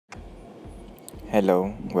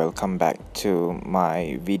Hello, welcome back to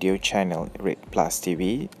my video channel Red Plus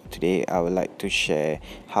TV. Today I would like to share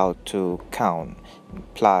how to count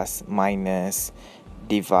plus, minus,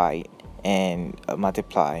 divide and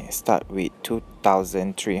multiply. Start with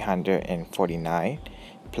 2349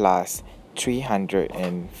 plus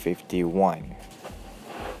 351.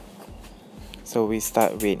 So we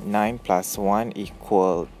start with 9 plus 1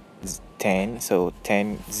 equal 10, so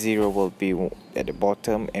 0 will be at the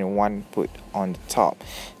bottom and 1 put on the top.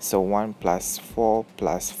 So 1 plus 4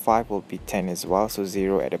 plus 5 will be 10 as well, so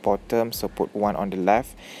 0 at the bottom, so put 1 on the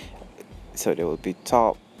left, so there will be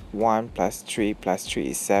top. 1 plus 3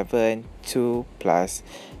 is 7, 2 plus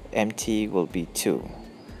empty will be 2.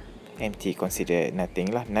 Empty consider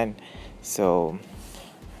nothing lah, none. So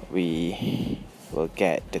we will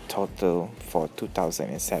get the total for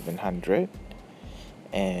 2700.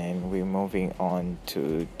 And we're moving on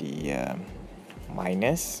to the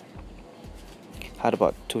minus. How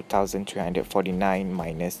about 2349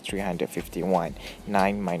 minus 351?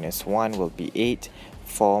 9 minus 1 will be 8.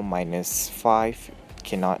 4 minus 5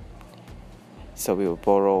 cannot. So we will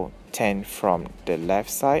borrow 10 from the left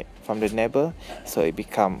side, from the neighbor. So it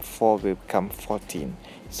become 4 will become 14.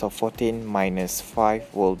 So 14 minus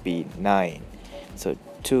 5 will be 9. So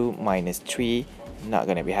 2 minus 3 not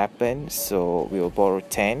gonna be happen, so we will borrow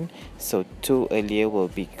 10. So 2 earlier will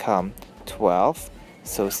become 12.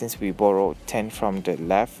 So since we borrow 10 from the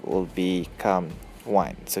left will become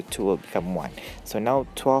 1, so 2 will become 1. So now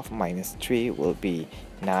 12 minus 3 will be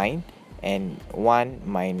 9, and 1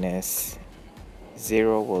 minus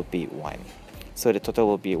 0 will be 1. So the total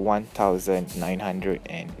will be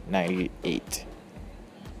 1998.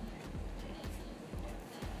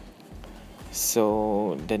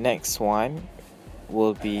 So the next one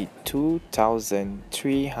will be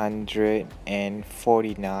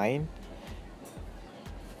 2349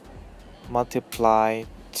 multiply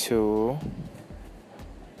to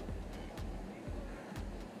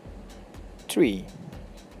 3.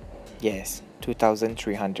 Yes,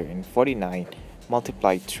 2349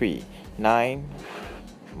 multiply 3. 9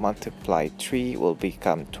 multiply 3 will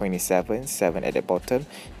become 27, 7 at the bottom,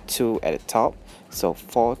 2 at the top. So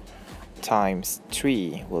 4 times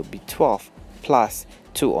 3 will be 12. Plus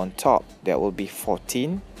 2 on top, that will be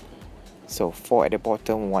 14. So 4 at the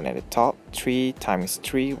bottom, 1 at the top. 3 times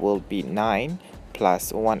 3 will be 9,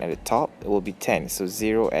 plus 1 at the top, it will be 10. So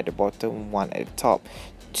 0 at the bottom, 1 at the top.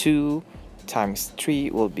 2 times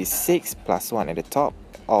 3 will be 6, plus 1 at the top,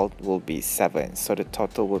 all will be 7. So the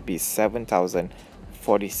total will be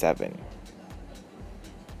 7047.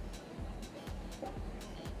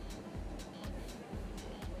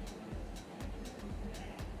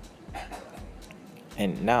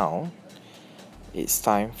 And now it's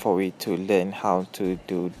time for we to learn how to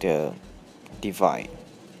do the divide.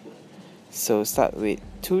 So start with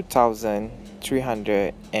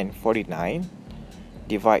 2349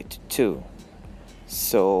 divide to 2.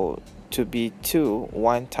 So to be 2,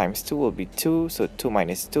 1 times 2 will be 2, so 2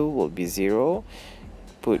 minus 2 will be 0.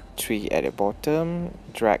 Put 3 at the bottom,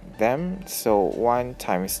 drag them, so 1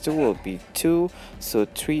 times 2 will be 2, so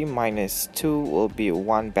 3 minus 2 will be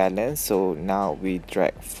 1 balance, so now we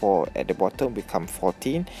drag 4 at the bottom, become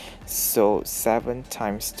 14. So 7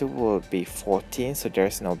 times 2 will be 14, so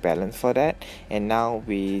there's no balance for that. And now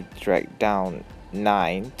we drag down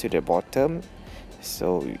 9 to the bottom,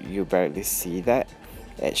 so you barely see that.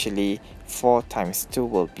 Actually 4 times 2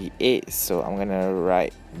 will be 8, so I'm gonna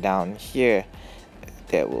write down here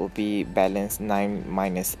that will be balance. 9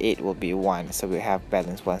 minus 8 will be 1, so we have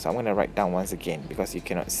balance 1. So I'm going to write down once again because you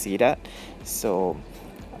cannot see that. So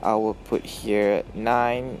I will put here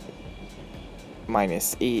 9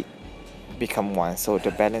 minus 8 become 1, so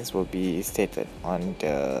the balance will be stated on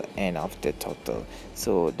the end of the total.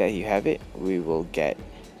 So there you have it, we will get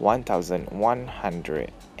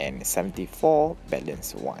 1174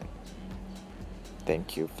 balance 1.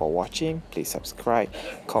 Thank you for watching. Please subscribe,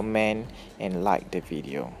 comment and like the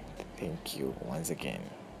video. Thank you once again.